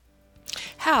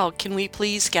How can we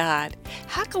please God?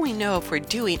 How can we know if we're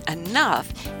doing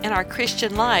enough in our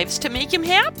Christian lives to make Him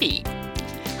happy?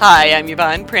 Hi, I'm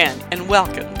Yvonne Pren, and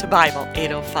welcome to Bible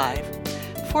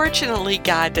 805. Fortunately,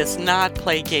 God does not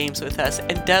play games with us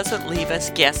and doesn't leave us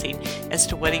guessing as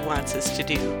to what He wants us to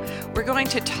do. We're going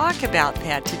to talk about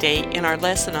that today in our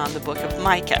lesson on the book of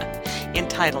Micah,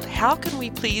 entitled, How Can We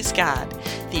Please God?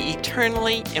 The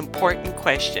Eternally Important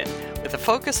Question, with a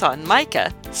focus on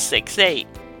Micah 6:8.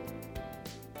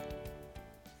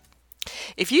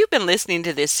 If you've been listening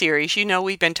to this series, you know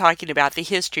we've been talking about the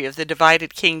history of the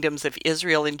divided kingdoms of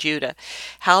Israel and Judah,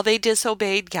 how they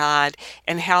disobeyed God,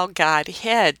 and how God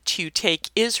had to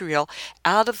take Israel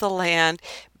out of the land.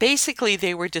 Basically,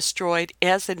 they were destroyed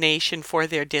as a nation for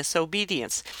their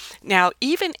disobedience. Now,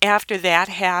 even after that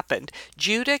happened,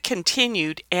 Judah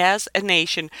continued as a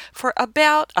nation for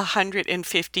about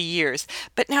 150 years.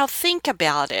 But now think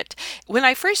about it. When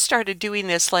I first started doing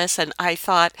this lesson, I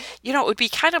thought, it would be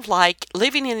kind of like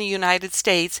living in the United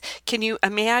States. Can you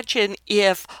imagine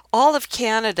if all of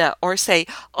Canada, or say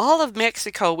all of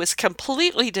Mexico, was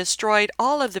completely destroyed,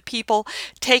 all of the people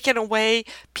taken away,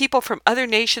 people from other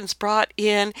nations brought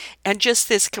in, and just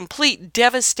this complete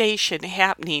devastation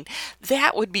happening?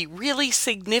 That would be really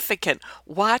significant,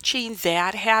 watching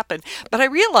that happen. But I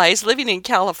realized, living in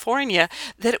California,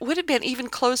 that it would have been even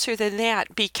closer than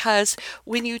that, because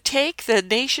when you take the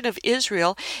nation of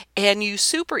Israel and you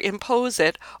superimpose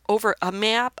it over a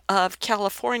map of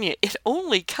California, it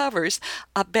only covers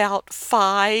about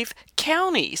 5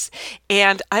 counties.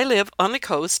 And I live on the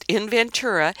coast in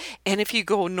Ventura, and if you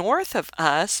go north of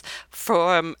us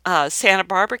from Santa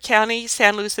Barbara County,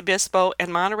 San Luis Obispo,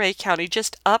 and Monterey County,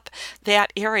 just up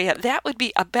that area, that would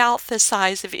be about the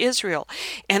size of Israel.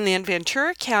 And then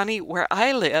Ventura County, where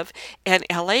I live, and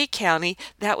LA County,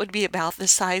 that would be about the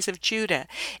size of Judah.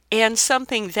 And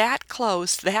something that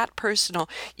close, that personal,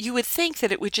 you would think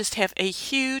that it would just have a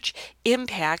huge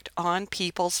impact on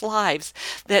people's lives.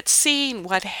 That seeing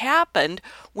what happened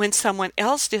when someone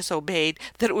else disobeyed,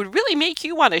 that it would really make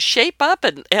you want to shape up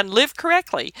and live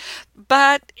correctly.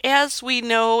 But as we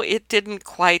know, it didn't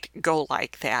quite go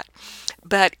like that.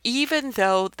 But even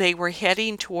though they were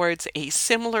heading towards a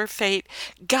similar fate,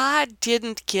 God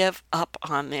didn't give up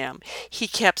on them. He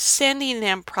kept sending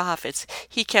them prophets.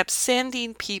 He kept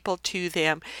sending people to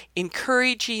them,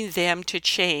 encouraging them to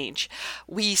change.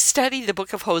 We studied the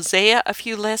book of Hosea a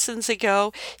few lessons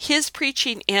ago. His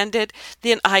preaching ended.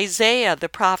 Then Isaiah, the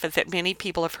prophet that many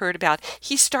people have heard about,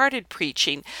 he started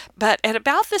preaching. But at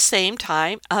about the same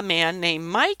time, a man named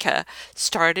Micah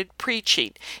started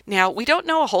preaching. Now, we don't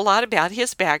know a whole lot about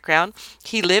his background.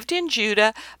 He lived in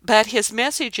Judah, but his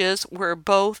messages were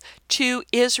both to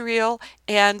Israel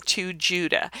and to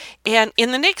Judah. And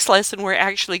in the next lesson, we're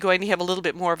actually going to have a little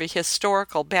bit more of a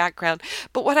historical background.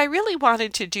 But what I really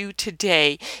wanted to do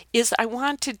today is I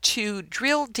wanted to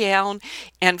drill down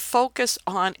and focus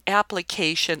on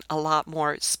application a lot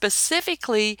more.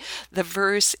 Specifically, the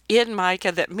verse in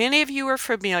Micah that many of you are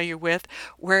familiar with,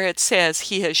 where it says,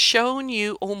 He has shown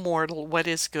you, O mortal, what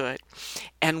is good.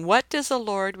 And what does the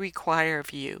Lord require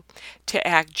of you? To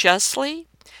act justly,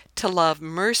 to love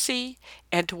mercy,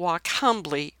 and to walk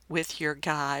humbly with your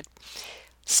God.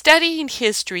 Studying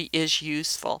history is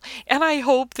useful, and I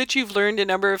hope that you've learned a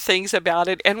number of things about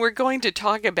it, and we're going to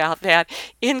talk about that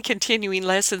in continuing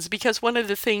lessons, because one of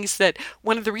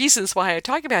the reasons why I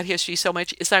talk about history so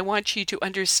much is I want you to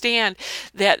understand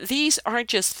that these aren't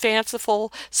just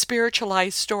fanciful,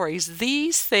 spiritualized stories.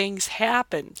 These things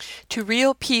happen to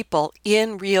real people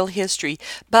in real history,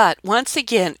 but once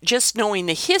again, just knowing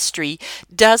the history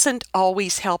doesn't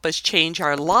always help us change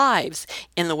our lives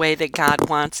in the way that God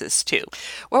wants us to.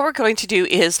 What we're going to do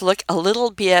is look a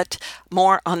little bit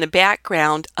more on the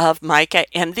background of Micah,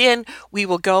 and then we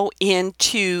will go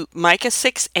into Micah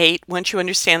 6:8 once you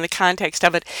understand the context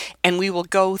of it, and we will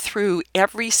go through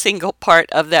every single part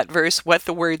of that verse, what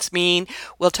the words mean.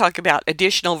 We'll talk about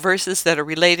additional verses that are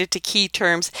related to key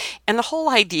terms, and the whole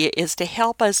idea is to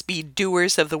help us be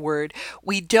doers of the word.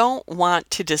 We don't want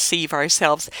to deceive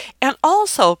ourselves, and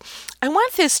also I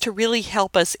want this to really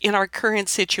help us in our current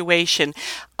situation.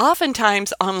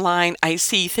 Oftentimes online I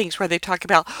see things where they talk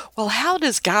about, well, how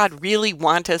does God really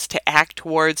want us to act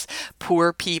towards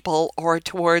poor people or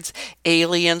towards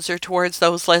aliens or towards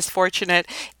those less fortunate?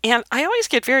 And I always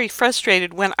get very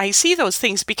frustrated when I see those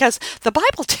things, because the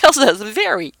Bible tells us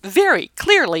very, very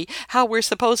clearly how we're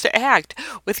supposed to act,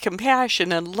 with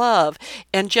compassion and love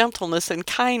and gentleness and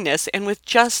kindness and with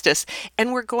justice.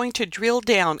 And we're going to drill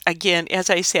down again, as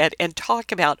I said, and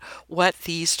talk about what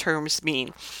these terms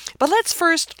mean. But let's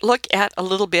first look at a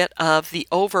little bit of the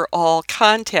overall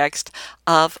context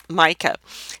of Micah.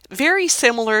 Very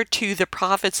similar to the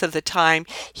prophets of the time,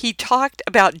 he talked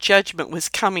about judgment was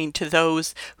coming to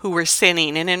those who were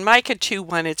sinning. And in Micah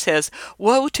 2:1 it says,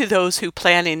 "Woe to those who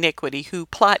plan iniquity, who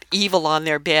plot evil on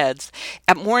their beds.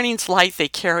 At morning's light they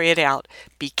carry it out,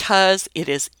 because it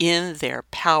is in their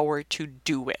power to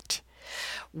do it."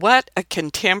 What a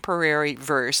contemporary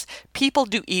verse. People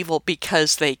do evil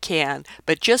because they can,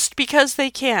 but just because they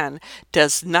can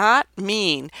does not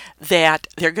mean that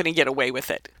they're going to get away with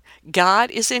it. God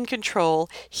is in control.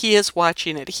 He is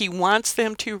watching it. He wants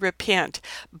them to repent.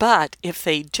 But if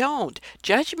they don't,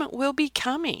 judgment will be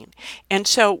coming. And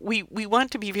so we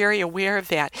want to be very aware of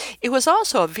that. It was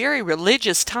also a very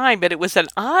religious time, but it was an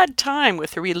odd time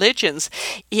with the religions.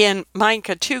 In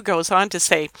Micah 2 goes on to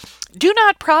say, "Do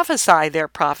not prophesy," their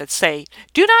prophets say.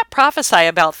 "Do not prophesy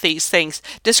about these things.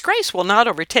 Disgrace will not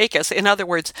overtake us." In other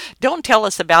words, don't tell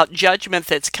us about judgment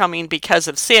that's coming because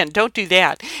of sin. Don't do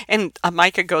that. And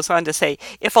Micah goes on to say,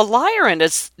 "If a liar and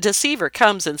a deceiver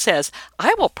comes and says,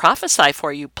 'I will prophesy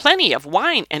for you plenty of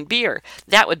wine and beer,'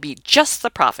 that would be just the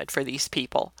prophet for these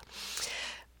people."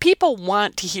 People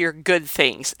want to hear good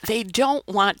things. They don't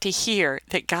want to hear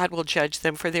that God will judge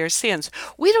them for their sins.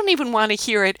 We don't even want to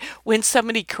hear it when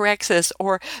somebody corrects us,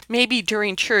 or maybe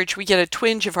during church we get a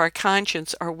twinge of our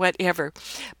conscience or whatever.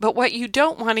 But what you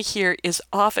don't want to hear is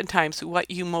oftentimes what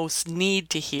you most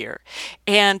need to hear.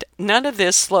 And none of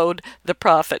this slowed the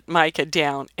prophet Micah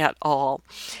down at all.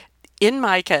 In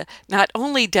Micah, not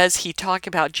only does he talk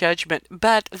about judgment,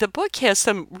 but the book has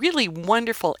some really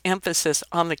wonderful emphasis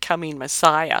on the coming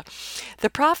Messiah.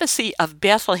 The prophecy of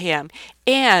Bethlehem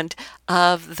and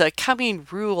of the coming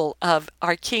rule of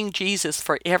our King Jesus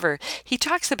forever. He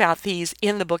talks about these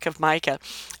in the book of Micah.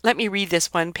 Let me read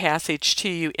this one passage to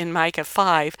you in Micah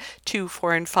 5:2,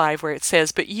 4, and 5, where it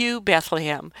says, "But you,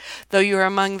 Bethlehem, though you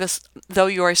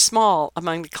are small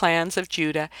among the clans of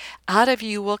Judah, out of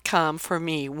you will come for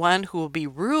me one who will be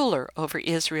ruler over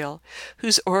Israel,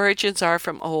 whose origins are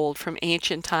from old, from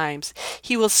ancient times.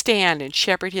 He will stand and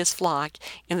shepherd his flock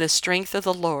in the strength of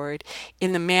the Lord,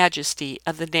 in the majesty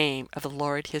of the name of the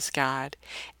Lord his God.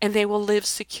 And they will live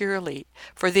securely,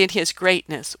 for then his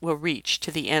greatness will reach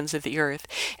to the ends of the earth."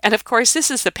 And of course, this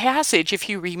is the passage, if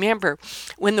you remember,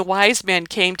 when the wise men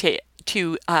came to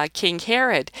King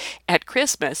Herod at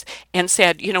Christmas and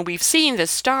said, "We've seen the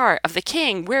star of the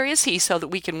king. Where is he so that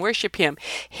we can worship him?"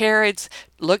 Herod's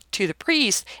looked to the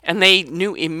priests and they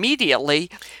knew immediately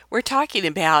we're talking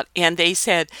about, and they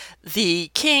said,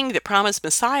 "The king, the promised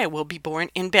Messiah, will be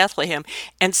born in Bethlehem."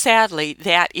 And sadly,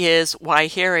 that is why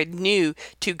Herod knew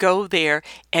to go there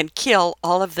and kill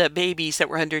all of the babies that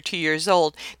were under 2 years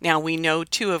old. Now we know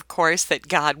too, of course, that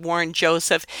God warned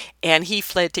Joseph and he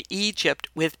fled to Egypt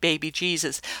with baby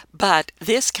Jesus. But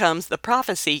the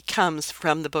prophecy comes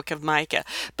from the book of Micah.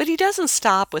 But he doesn't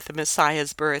stop with the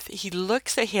Messiah's birth. He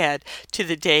looks ahead to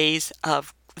the days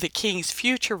of the king's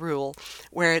future rule,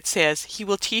 where it says, "He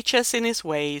will teach us in his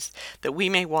ways, that we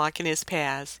may walk in his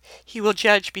paths. He will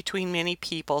judge between many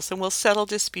peoples, and will settle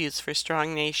disputes for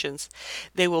strong nations.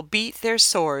 They will beat their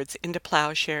swords into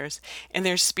plowshares, and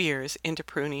their spears into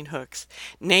pruning hooks.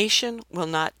 Nation will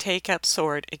not take up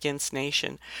sword against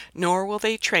nation, nor will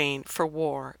they train for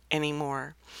war any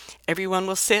more. Everyone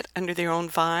will sit under their own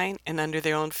vine and under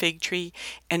their own fig tree,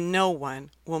 and no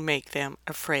one will make them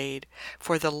afraid.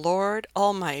 For the Lord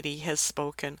Almighty has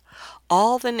spoken.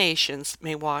 All the nations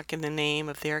may walk in the name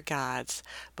of their gods,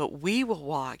 but we will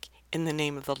walk in the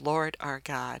name of the Lord our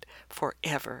God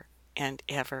forever and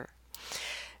ever."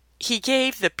 He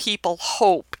gave the people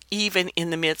hope even in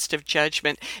the midst of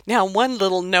judgment. Now, one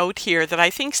little note here that I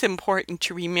think is important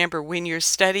to remember when you're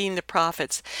studying the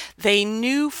prophets. They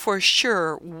knew for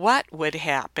sure what would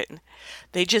happen.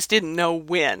 They just didn't know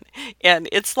when. And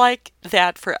it's like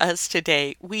that for us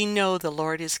today. We know the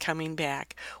Lord is coming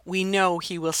back. We know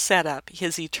he will set up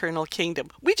his eternal kingdom.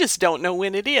 We just don't know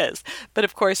when it is. But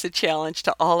of course, the challenge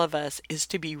to all of us is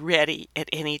to be ready at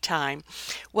any time.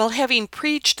 Well, having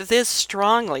preached this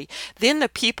strongly, then the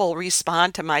people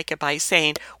respond to Micah by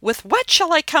saying, "With what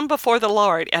shall I come before the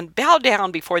Lord and bow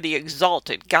down before the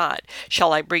exalted God?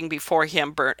 Shall I bring before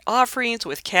him burnt offerings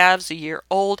with calves a year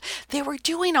old?" They were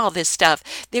doing all this stuff.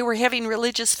 They were having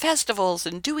religious festivals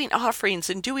and doing offerings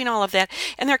and doing all of that.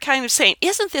 And they're kind of saying,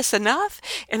 "Isn't this enough?"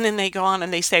 And then they go on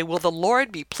and they say, "Will the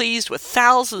Lord be pleased with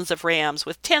thousands of rams,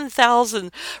 with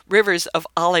 10,000 rivers of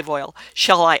olive oil?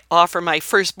 Shall I offer my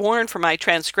firstborn for my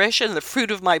transgression, the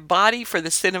fruit of my body for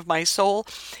the sin of my soul?"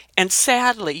 And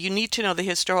sadly, you need to know the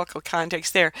historical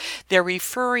context there. They're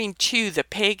referring to the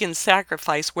pagan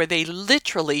sacrifice where they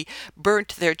literally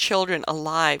burnt their children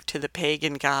alive to the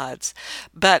pagan gods.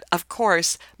 But of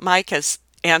course, Micah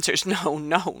answers, no,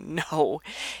 no, no.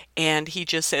 And he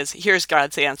just says, here's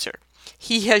God's answer.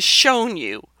 He has shown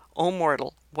you, O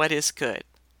mortal, what is good.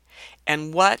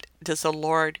 And what does the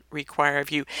Lord require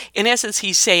of you? In essence,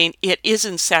 he's saying it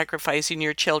isn't sacrificing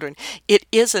your children. It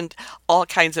isn't all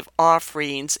kinds of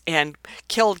offerings and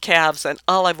killed calves and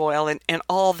olive oil and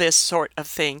all this sort of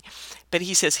thing. But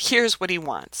he says, here's what he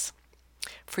wants: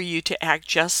 for you to act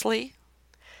justly,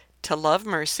 to love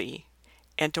mercy,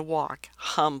 and to walk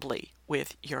humbly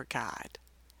with your God.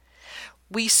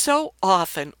 We so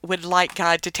often would like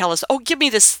God to tell us, oh, give me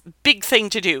this big thing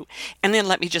to do, and then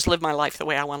let me just live my life the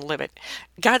way I want to live it.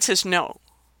 God says, no,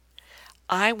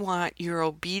 I want your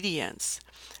obedience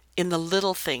in the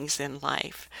little things in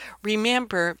life.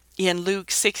 Remember in Luke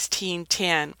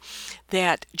 16:10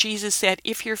 that Jesus said,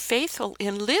 if you're faithful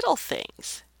in little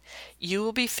things, you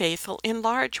will be faithful in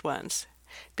large ones.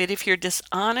 But if you're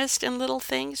dishonest in little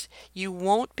things, you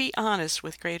won't be honest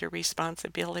with greater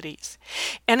responsibilities.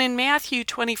 And in Matthew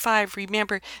 25,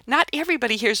 remember, not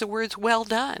everybody hears the words, well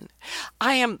done.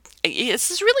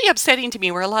 This is really upsetting to me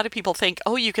where a lot of people think,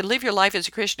 oh, you can live your life as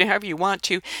a Christian however you want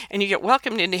to, and you get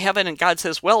welcomed into heaven and God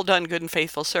says, well done, good and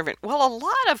faithful servant. Well, a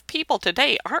lot of people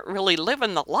today aren't really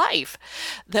living the life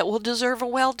that will deserve a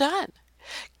well done.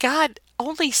 God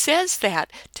only says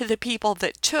that to the people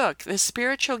that took the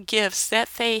spiritual gifts that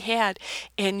they had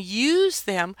and used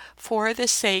them for the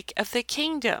sake of the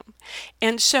kingdom.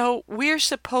 And so we're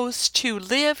supposed to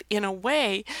live in a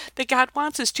way that God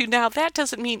wants us to. Now, that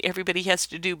doesn't mean everybody has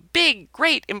to do big,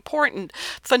 great, important,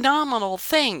 phenomenal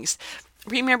things.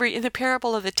 Remember in the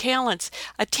parable of the talents,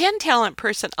 a 10-talent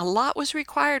person, a lot was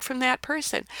required from that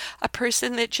person. A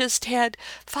person that just had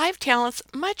 5 talents,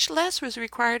 much less was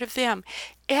required of them.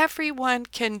 Everyone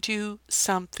can do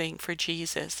something for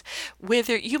Jesus.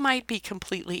 Whether you might be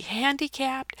completely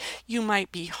handicapped, you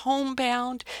might be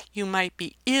homebound, you might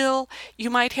be ill, you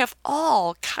might have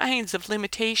all kinds of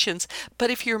limitations,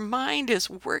 but if your mind is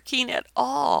working at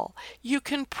all, you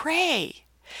can pray.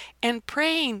 And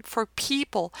praying for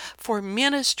people, for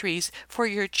ministries, for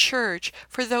your church,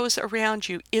 for those around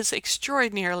you is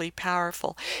extraordinarily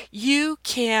powerful. You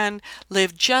can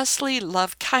live justly,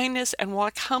 love kindness, and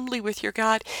walk humbly with your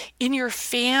God in your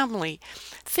family.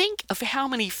 Think of how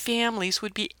many families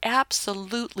would be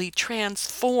absolutely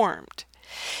transformed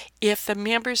if the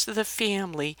members of the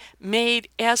family made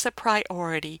as a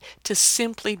priority to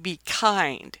simply be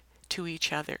kind to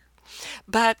each other.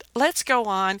 But let's go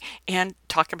on and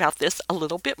talk about this a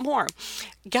little bit more.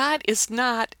 God is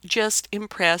not just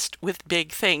impressed with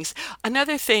big things.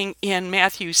 Another thing in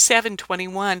Matthew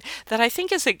 7:21 that I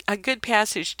think is a good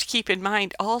passage to keep in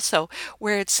mind also,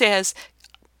 where it says,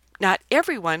 not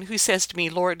everyone who says to me,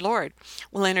 Lord, Lord,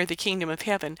 will enter the kingdom of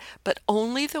heaven, but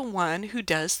only the one who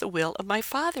does the will of my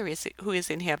Father who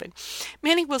is in heaven.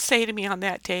 Many will say to me on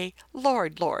that day,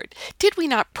 Lord, Lord, did we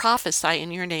not prophesy in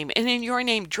your name, and in your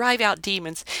name drive out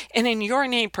demons, and in your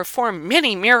name perform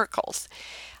many miracles?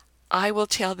 I will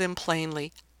tell them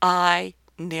plainly, I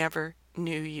never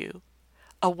knew you.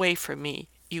 Away from me,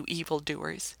 you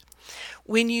evildoers.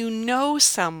 When you know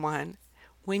someone,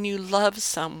 when you love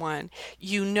someone,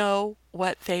 you know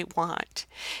what they want.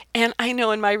 And I know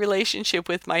in my relationship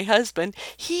with my husband,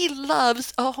 he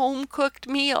loves a home-cooked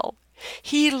meal.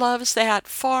 He loves that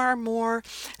far more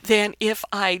than if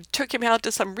I took him out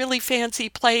to some really fancy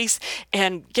place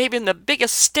and gave him the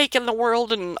biggest steak in the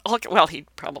world and all, well, he'd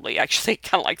probably actually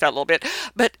kind of like that a little bit,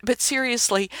 but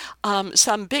seriously,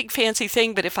 some big fancy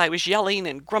thing. But if I was yelling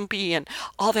and grumpy and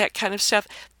all that kind of stuff,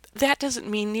 that doesn't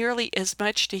mean nearly as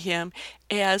much to him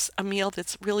as a meal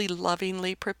that's really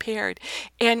lovingly prepared.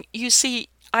 And you see,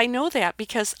 I know that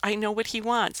because I know what he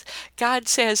wants. God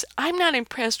says, I'm not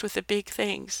impressed with the big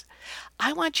things.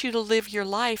 I want you to live your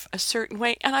life a certain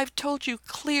way, and I've told you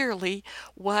clearly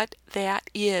what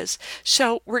that is.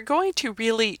 So we're going to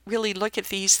really look at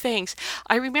these things.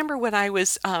 I remember when I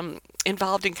was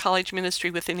involved in college ministry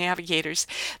with the Navigators,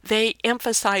 they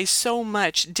emphasize so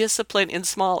much discipline in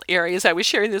small areas. I was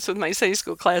sharing this with my Sunday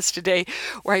school class today,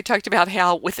 where I talked about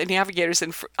how with the Navigators,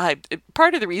 and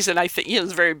part of the reason I think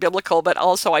is very biblical, but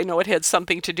also I know it had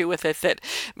something to do with it that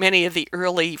many of the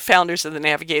early founders of the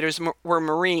Navigators were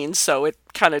Marines, so it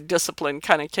kind of discipline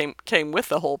kind of came with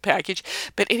the whole package.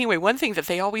 But anyway, one thing that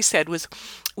they always said was,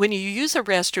 when you use a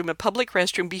restroom, a public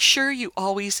restroom, be sure you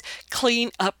always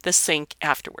clean up the sink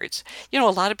afterwards. You know,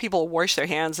 a lot of people wash their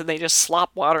hands and they just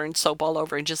slop water and soap all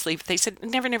over and just leave. They said,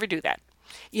 never do that.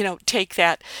 You know, take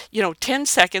that, 10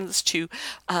 seconds to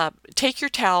take your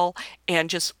towel and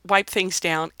just wipe things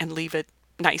down and leave it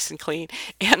nice and clean.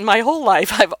 And my whole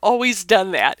life, I've always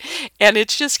done that. And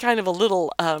it's just kind of a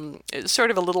little,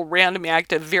 sort of a little random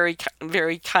act of very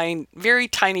kind, very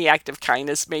tiny act of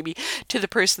kindness, maybe to the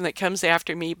person that comes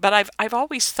after me. But I've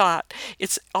always thought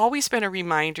it's always been a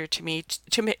reminder to me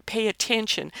to pay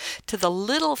attention to the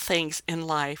little things in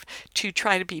life to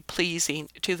try to be pleasing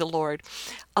to the Lord.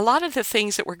 A lot of the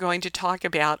things that we're going to talk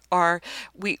about are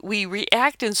we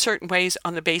react in certain ways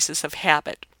on the basis of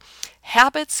habit.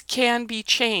 Habits can be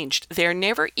changed. They're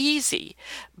never easy,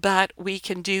 but we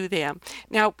can do them.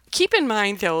 Now, keep in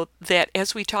mind, though, that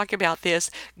as we talk about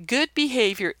this, good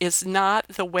behavior is not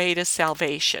the way to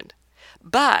salvation,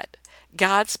 but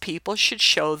God's people should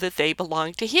show that they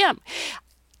belong to Him.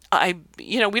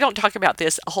 We don't talk about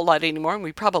this a whole lot anymore, and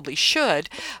we probably should,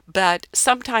 but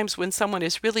sometimes when someone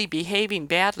is really behaving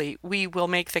badly, we will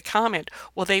make the comment,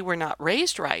 well, they were not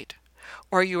raised right,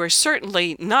 or you are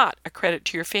certainly not a credit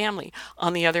to your family.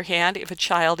 On the other hand, if a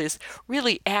child is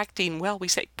really acting well, we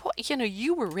say, boy,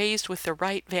 you were raised with the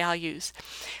right values.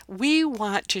 We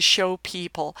want to show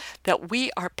people that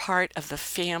we are part of the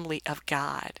family of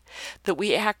God, that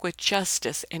we act with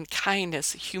justice and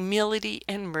kindness, humility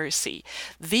and mercy.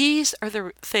 These are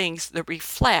the things that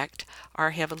reflect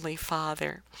our Heavenly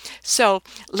Father. So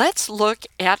let's look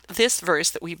at this verse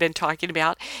that we've been talking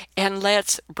about, and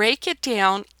let's break it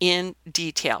down in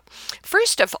detail.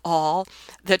 First of all,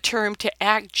 the term to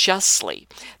act justly.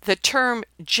 The term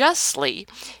justly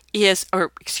is,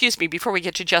 or excuse me, before we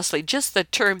get to justly, just the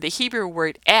term, the Hebrew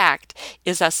word act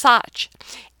is asach,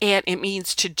 and it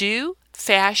means to do,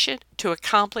 fashion, to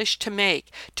accomplish, to make,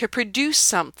 to produce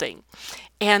something.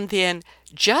 And then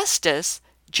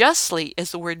justly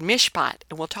is the word mishpat,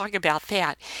 and we'll talk about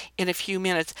that in a few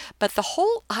minutes. But the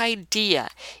whole idea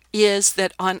is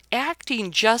that on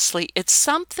acting justly, it's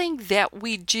something that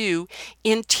we do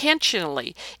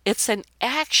intentionally. It's an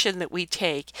action that we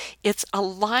take. It's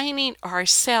aligning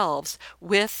ourselves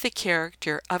with the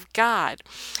character of God.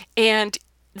 And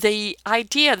the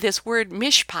idea, this word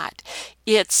mishpat,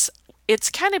 it's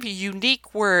kind of a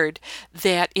unique word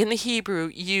that in the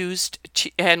Hebrew used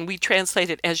and we translate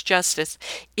it as justice.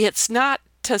 It's not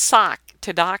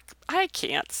tadak. I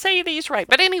can't say these right.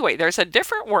 But anyway, there's a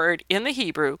different word in the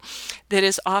Hebrew that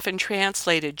is often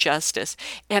translated justice,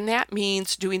 and that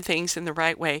means doing things in the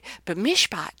right way. But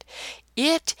mishpat,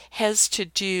 it has to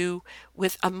do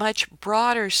with a much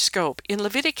broader scope. In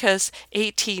Leviticus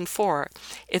 18:4,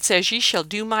 it says, "Ye shall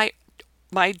do my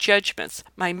judgments,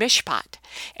 my mishpat,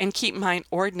 and keep mine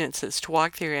ordinances to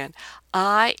walk therein.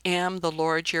 I am the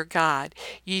Lord your God.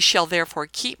 Ye shall therefore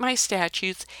keep my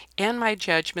statutes and my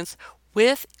judgments,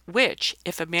 with which,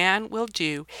 if a man will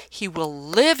do, he will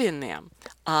live in them.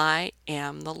 I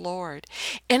am the Lord."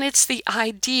 And it's the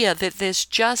idea that this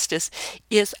justice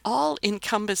is all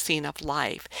encompassing of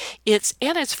life. It's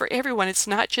for everyone. It's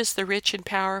not just the rich and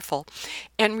powerful.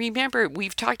 And remember,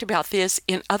 we've talked about this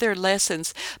in other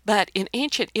lessons, but in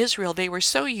ancient Israel, they were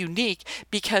so unique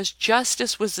because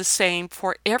justice was the same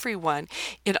for everyone.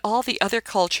 In all the other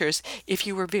cultures, if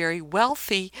you were very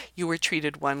wealthy, you were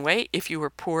treated one way. If you were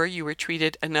poor, you were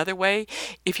treated another way.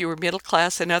 If you were middle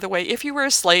class, another way. If you were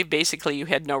a slave, basically you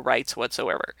had no rights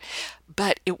whatsoever.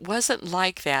 But it wasn't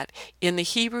like that. In the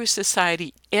Hebrew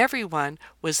society, everyone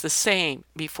was the same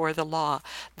before the law.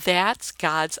 That's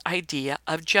God's idea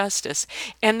of justice.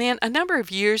 And then a number of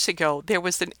years ago, there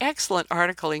was an excellent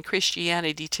article in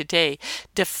Christianity Today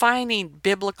defining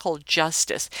biblical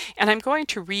justice. And I'm going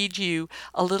to read you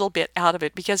a little bit out of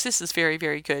it because this is very,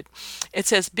 very good. It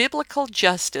says, biblical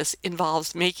justice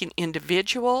involves making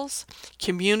individuals,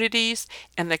 communities,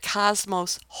 and the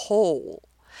cosmos whole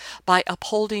by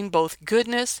upholding both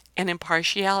goodness and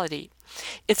impartiality.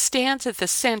 It stands at the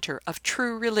center of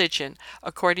true religion,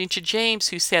 according to James,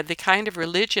 who said the kind of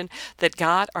religion that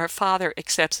God our Father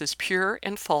accepts as pure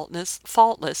and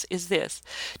faultless is this: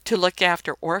 to look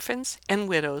after orphans and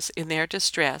widows in their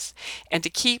distress, and to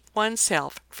keep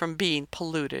oneself from being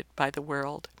polluted by the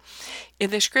world.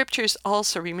 In the scriptures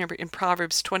also, remember in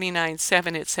Proverbs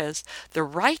 29:7 it says, "The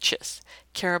righteous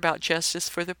care about justice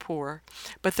for the poor,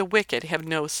 but the wicked have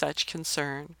no such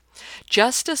concern."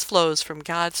 Justice flows from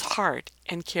God's heart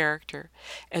and character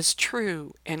as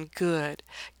true and good.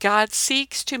 God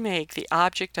seeks to make the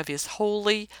object of his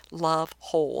holy love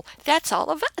whole. That's all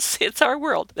of us. It's our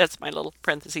world. That's my little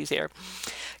parentheses here.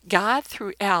 God,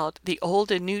 throughout the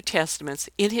Old and New Testaments,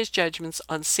 in his judgments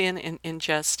on sin and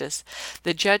injustice,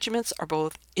 the judgments are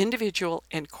both individual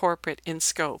and corporate in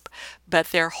scope,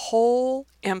 but their whole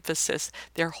emphasis,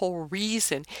 their whole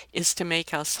reason is to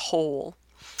make us whole.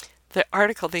 The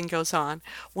article then goes on,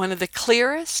 one of the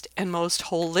clearest and most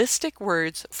holistic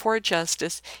words for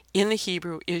justice in the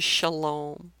Hebrew is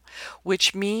shalom,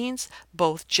 which means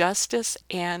both justice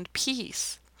and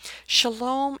peace.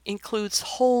 Shalom includes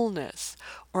wholeness,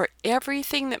 or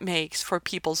everything that makes for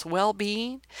people's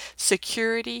well-being,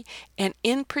 security, and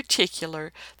in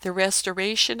particular, the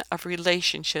restoration of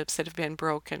relationships that have been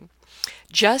broken.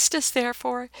 Justice,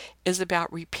 therefore, is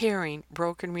about repairing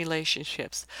broken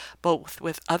relationships, both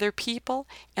with other people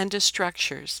and to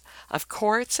structures of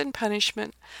courts and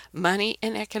punishment, money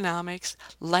and economics,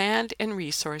 land and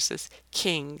resources,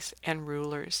 kings and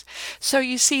rulers. So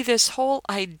you see, this whole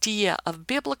idea of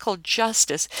biblical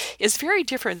justice is very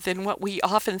different than what we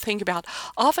often think about.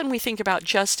 Often we think about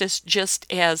justice just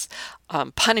as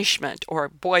punishment, or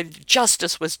boy,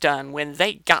 justice was done when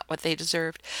they got what they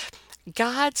deserved.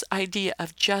 God's idea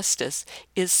of justice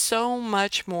is so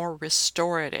much more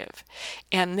restorative,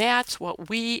 and that's what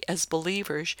we as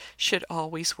believers should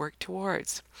always work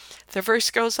towards. The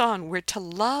verse goes on, we're to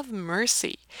love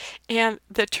mercy, and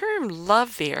the term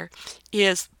love there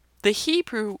is the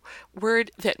Hebrew word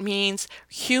that means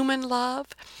human love.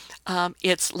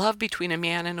 It's love between a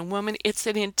man and a woman. It's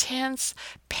an intense,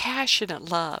 passionate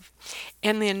love.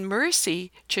 And then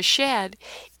mercy, chesed,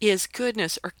 is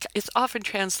goodness, or it's often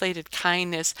translated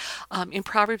kindness. In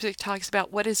Proverbs, it talks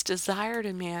about what is desired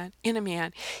in a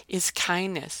man is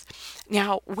kindness.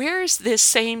 Now, where's this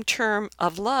same term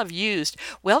of love used?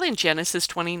 Well, in Genesis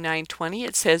 29:20,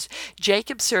 it says,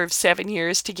 Jacob served 7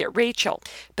 years to get Rachel,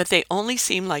 but they only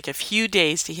seemed like a few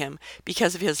days to him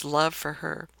because of his love for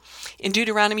her. In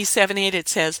Deuteronomy 7:8 it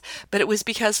says, but it was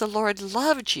because the Lord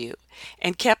loved you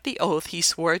and kept the oath he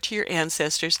swore to your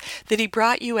ancestors that he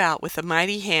brought you out with a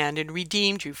mighty hand and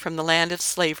redeemed you from the land of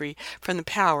slavery, from the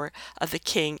power of the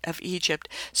king of Egypt.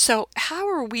 So how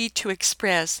are we to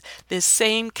express this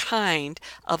same kind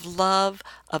of love,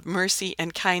 of mercy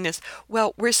and kindness?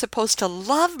 Well, we're supposed to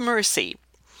love mercy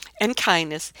and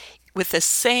kindness with the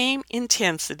same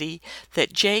intensity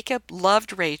that Jacob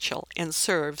loved Rachel and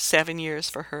served 7 years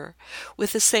for her,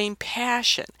 with the same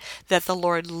passion that the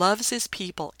Lord loves his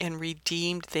people and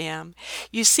redeemed them.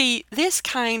 You see, this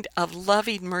kind of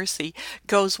loving mercy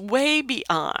goes way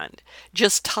beyond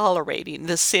just tolerating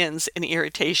the sins and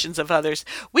irritations of others.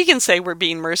 We can say we're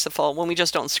being merciful when we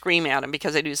just don't scream at them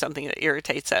because they do something that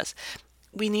irritates us.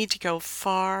 We need to go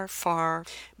far, far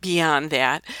beyond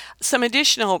that. Some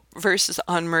additional verses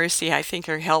on mercy I think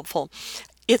are helpful.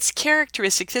 It's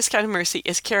characteristic, this kind of mercy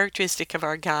is characteristic of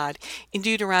our God. In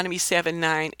Deuteronomy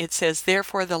 7:9, it says,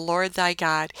 therefore the Lord thy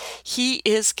God, he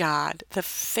is God, the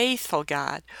faithful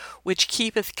God, which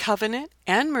keepeth covenant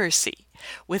and mercy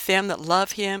with them that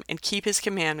love him and keep his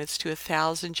commandments to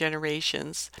 1,000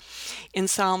 generations. In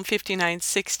Psalm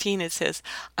 59:16 it says,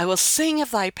 I will sing of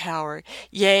thy power,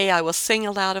 yea, I will sing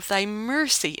aloud of thy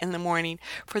mercy in the morning,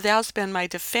 for thou hast been my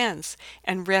defense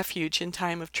and refuge in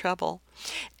time of trouble.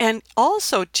 And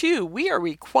also, too, we are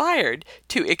required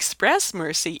to express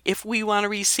mercy if we want to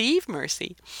receive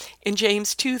mercy. In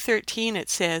James 2:13 it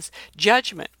says,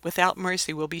 judgment without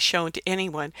mercy will be shown to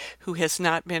anyone who has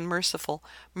not been merciful.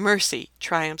 Mercy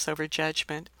triumphs over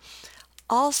judgment.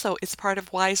 Also, it's part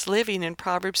of wise living. In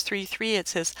Proverbs 3:3 it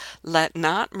says, let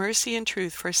not mercy and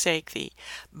truth forsake thee.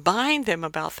 Bind them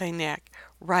about thy neck.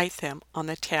 Write them on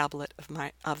the tablet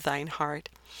of thine heart.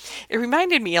 It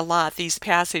reminded me a lot, these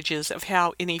passages, of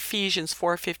how in Ephesians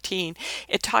 4:15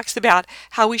 it talks about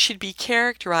how we should be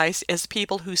characterized as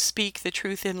people who speak the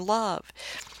truth in love.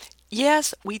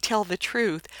 Yes, we tell the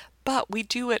truth, but we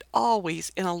do it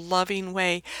always in a loving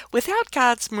way. Without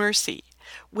God's mercy,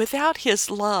 without his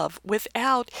love,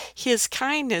 without his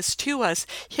kindness to us,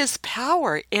 his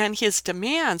power and his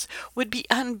demands would be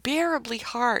unbearably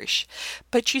harsh.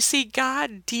 But you see,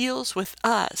 God deals with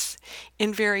us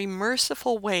in very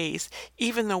merciful ways,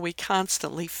 even though we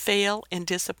constantly fail and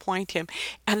disappoint him.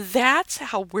 And that's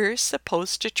how we're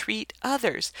supposed to treat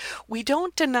others. We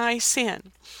don't deny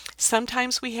sin.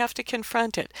 Sometimes we have to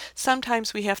confront it.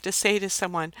 Sometimes we have to say to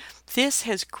someone, this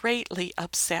has greatly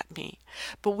upset me.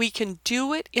 But we can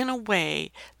do it in a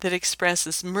way that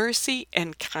expresses mercy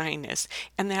and kindness,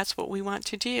 and that's what we want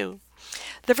to do.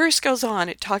 The verse goes on,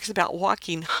 it talks about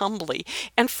walking humbly.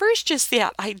 And first, just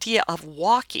that idea of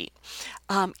walking.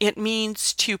 It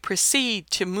means to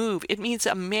proceed, to move. It means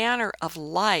a manner of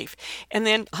life. And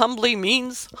then humbly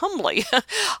means humbly.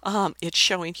 It's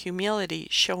showing humility,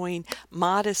 showing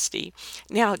modesty.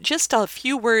 Now, just a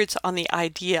few words on the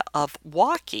idea of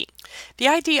walking. The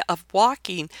idea of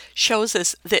walking shows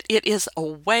us that it is a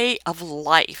way of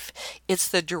life. It's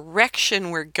the direction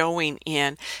we're going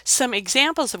in. Some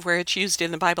examples of where it's that's used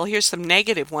in the Bible. Here's some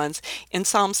negative ones. In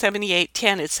Psalm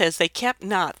 78:10, it says, "They kept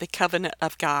not the covenant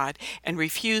of God and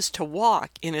refused to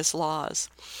walk in his laws."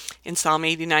 In Psalm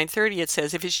 89:30, it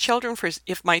says,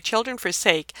 If my children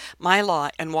forsake my law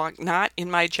and walk not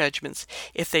in my judgments,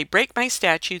 if they break my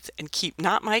statutes and keep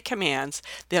not my commands,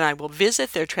 then I will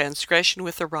visit their transgression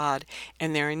with the rod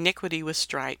and their iniquity with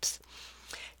stripes."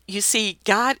 You see,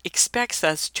 God expects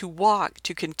us to walk,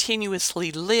 to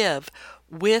continuously live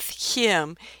with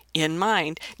Him in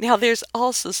mind. Now, there's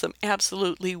also some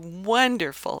absolutely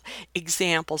wonderful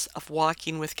examples of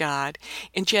walking with God.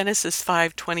 In Genesis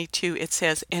 5:22, it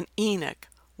says, "And Enoch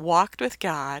walked with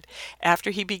God after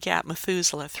he begat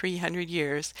Methuselah 300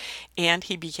 years, and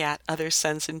he begat other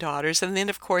sons and daughters." And then,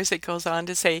 of course, it goes on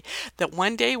to say that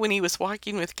one day when he was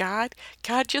walking with God,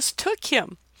 God just took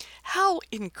him. How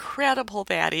incredible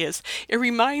that is. It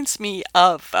reminds me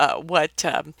of what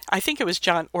I think it was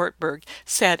John Ortberg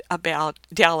said about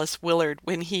Dallas Willard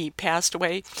when he passed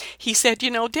away. He said,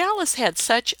 Dallas had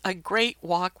such a great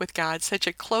walk with God, such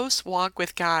a close walk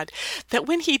with God, that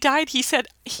when he died, he said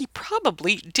he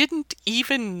probably didn't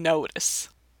even notice.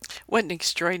 What an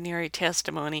extraordinary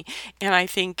testimony, and I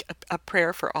think a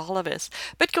prayer for all of us.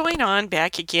 But going on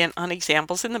back again on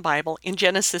examples in the Bible, in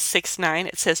Genesis 6:9,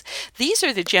 it says, "These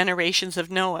are the generations of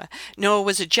Noah. Noah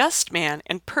was a just man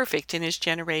and perfect in his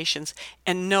generations,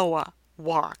 and Noah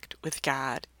walked with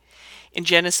God." In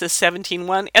Genesis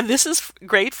 17:1, and this is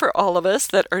great for all of us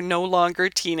that are no longer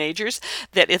teenagers,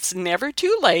 that it's never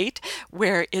too late,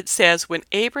 where it says, "When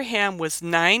Abraham was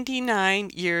 99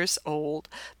 years old,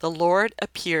 the Lord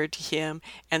appeared to him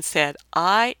and said,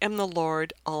 I am the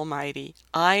Lord Almighty.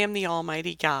 I am the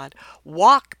Almighty God.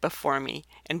 Walk before me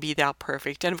and be thou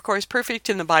perfect." And of course, perfect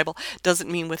in the Bible doesn't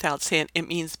mean without sin. It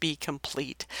means be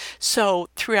complete. So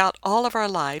throughout all of our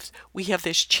lives, we have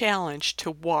this challenge to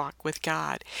walk with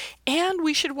God. And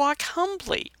we should walk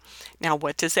humbly. Now,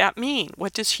 what does that mean?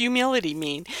 What does humility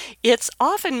mean? It's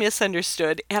often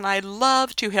misunderstood, and I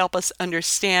love to help us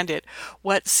understand it,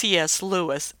 what C.S.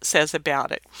 Lewis says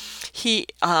about it.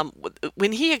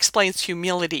 When he explains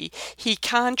humility, he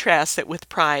contrasts it with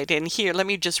pride. And here, let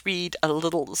me just read a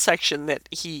little section that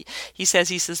he says.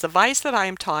 He says, "The vice that I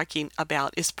am talking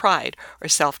about is pride, or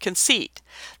self-conceit.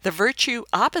 The virtue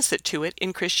opposite to it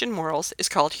in Christian morals is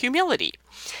called humility.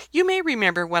 You may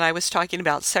remember when I was talking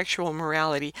about sexual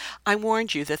morality, I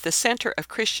warned you that the center of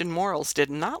Christian morals did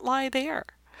not lie there.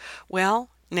 Well,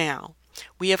 now,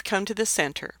 we have come to the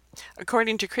center.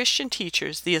 According to Christian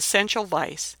teachers, the essential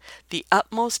vice, the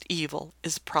utmost evil,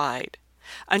 is pride.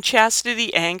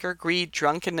 Unchastity, anger, greed,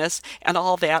 drunkenness, and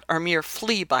all that are mere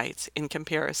flea bites in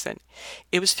comparison.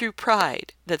 It was through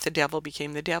pride that the devil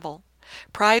became the devil.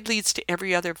 Pride leads to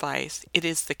every other vice. It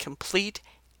is the complete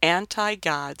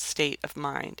anti-God state of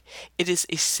mind. It is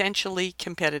essentially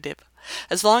competitive.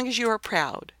 As long as you are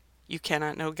proud, you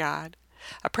cannot know God.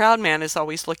 A proud man is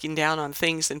always looking down on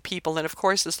things and people, and of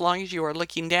course, as long as you are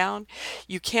looking down,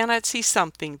 you cannot see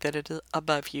something that is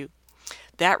above you.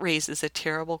 That raises a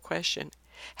terrible question.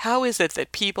 How is it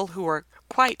that people who are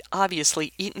quite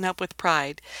obviously eaten up with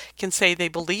pride can say they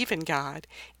believe in God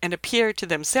and appear to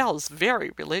themselves very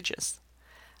religious?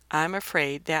 I'm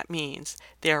afraid that means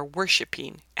they are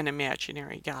worshiping an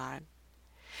imaginary God.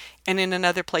 And in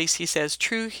another place he says,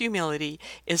 true humility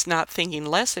is not thinking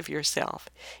less of yourself.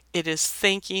 It is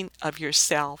thinking of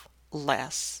yourself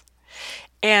less.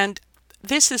 And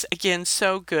this is, again,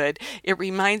 so good. It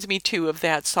reminds me, too, of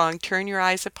that song, "Turn your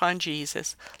eyes upon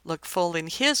Jesus, look full in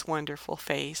his wonderful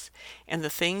face, and the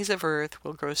things of earth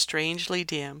will grow strangely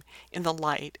dim in the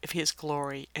light of his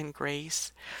glory and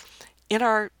grace." In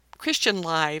our Christian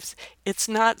lives, it's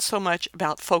not so much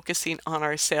about focusing on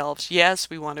ourselves. Yes,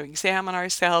 we want to examine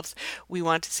ourselves. We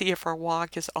want to see if our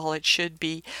walk is all it should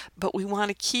be, but we want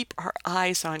to keep our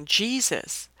eyes on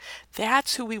Jesus.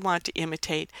 That's who we want to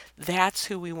imitate. That's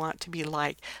who we want to be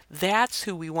like. That's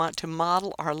who we want to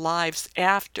model our lives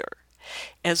after.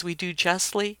 As we do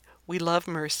justly, we love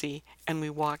mercy, and we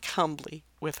walk humbly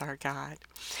with our God.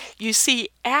 You see,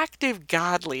 active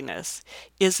godliness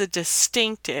is a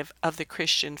distinctive of the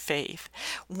Christian faith.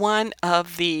 One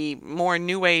of the more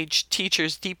New Age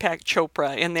teachers, Deepak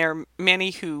Chopra, and there are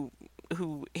many who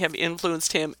have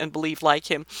influenced him and believe like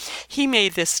him, he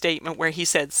made this statement where he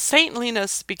said,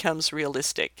 saintliness becomes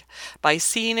realistic by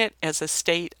seeing it as a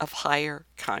state of higher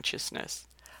consciousness.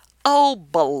 Oh,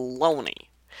 baloney.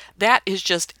 That is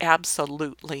just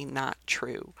absolutely not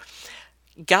true.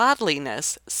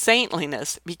 Godliness,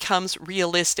 saintliness, becomes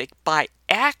realistic by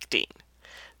acting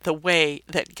the way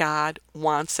that God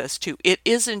wants us to. It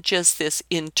isn't just this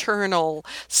internal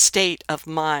state of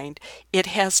mind. It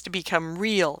has to become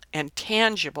real and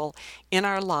tangible in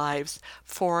our lives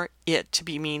for it to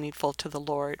be meaningful to the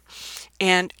Lord.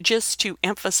 And just to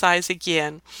emphasize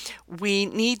again, we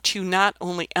need to not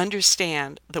only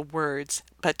understand the words,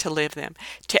 but to live them.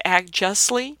 To act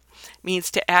justly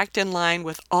means to act in line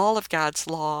with all of God's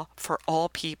law for all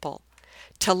people.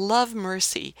 To love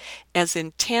mercy as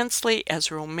intensely as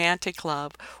romantic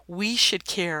love, we should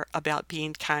care about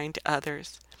being kind to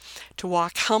others. To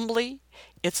walk humbly,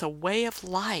 it's a way of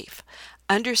life,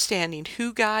 understanding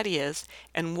who God is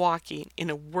and walking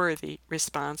in a worthy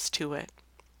response to it.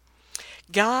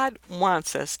 God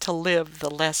wants us to live the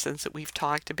lessons that we've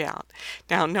talked about.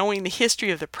 Now, knowing the history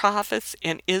of the prophets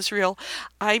and Israel,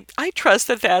 I trust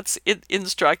that that's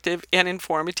instructive and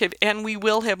informative, and we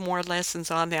will have more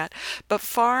lessons on that. But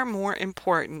far more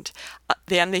important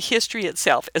than the history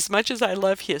itself, as much as I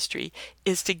love history,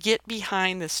 is to get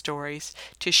behind the stories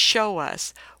to show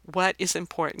us what is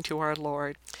important to our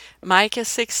Lord. Micah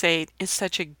 6:8 is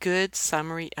such a good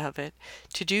summary of it.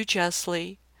 To do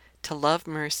justly, to love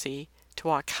mercy, to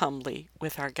walk humbly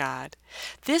with our God.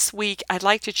 This week, I'd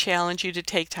like to challenge you to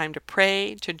take time to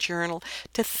pray, to journal,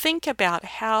 to think about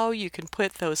how you can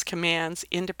put those commands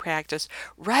into practice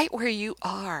right where you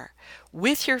are,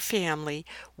 with your family,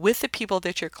 with the people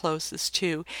that you're closest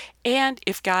to, and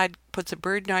if God puts a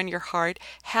burden on your heart,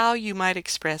 how you might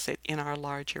express it in our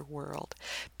larger world.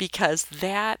 Because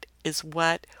that is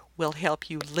what will help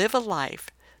you live a life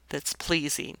that's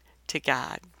pleasing to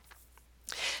God.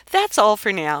 That's all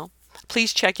for now.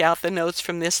 Please check out the notes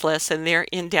from this lesson. They're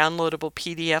in downloadable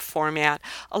PDF format,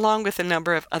 along with a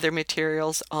number of other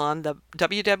materials on the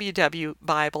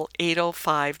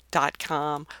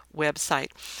www.bible805.com website.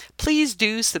 Please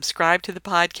do subscribe to the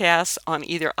podcast on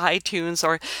either iTunes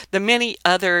or the many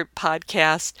other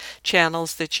podcast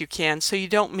channels that you can, so you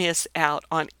don't miss out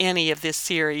on any of this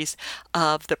series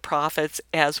of the prophets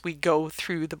as we go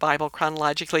through the Bible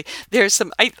chronologically. There's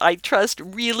some, I trust,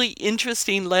 really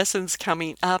interesting lessons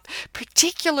coming up,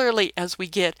 particularly as we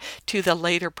get to the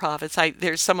later prophets.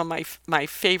 There's some of my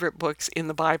favorite books in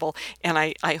the Bible, and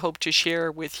I hope to share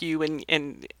with you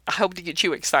and I hope to get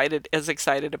you excited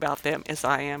about them as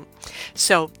I am.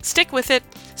 So stick with it,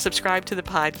 subscribe to the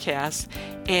podcast,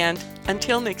 and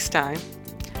until next time,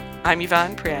 I'm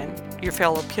Yvonne Pren, your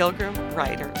fellow pilgrim,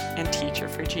 writer, and teacher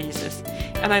for Jesus,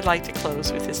 and I'd like to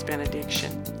close with this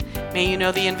benediction. May you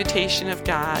know the invitation of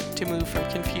God to move from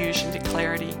confusion to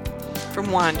clarity,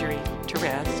 from wandering to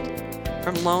rest,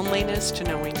 from loneliness to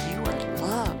knowing you are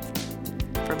loved,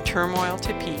 from turmoil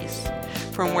to peace,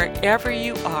 from wherever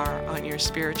you are on your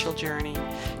spiritual journey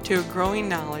to a growing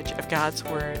knowledge of God's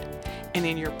Word and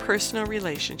in your personal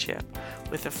relationship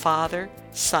with the Father,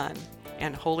 Son,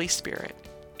 and Holy Spirit.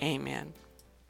 Amen.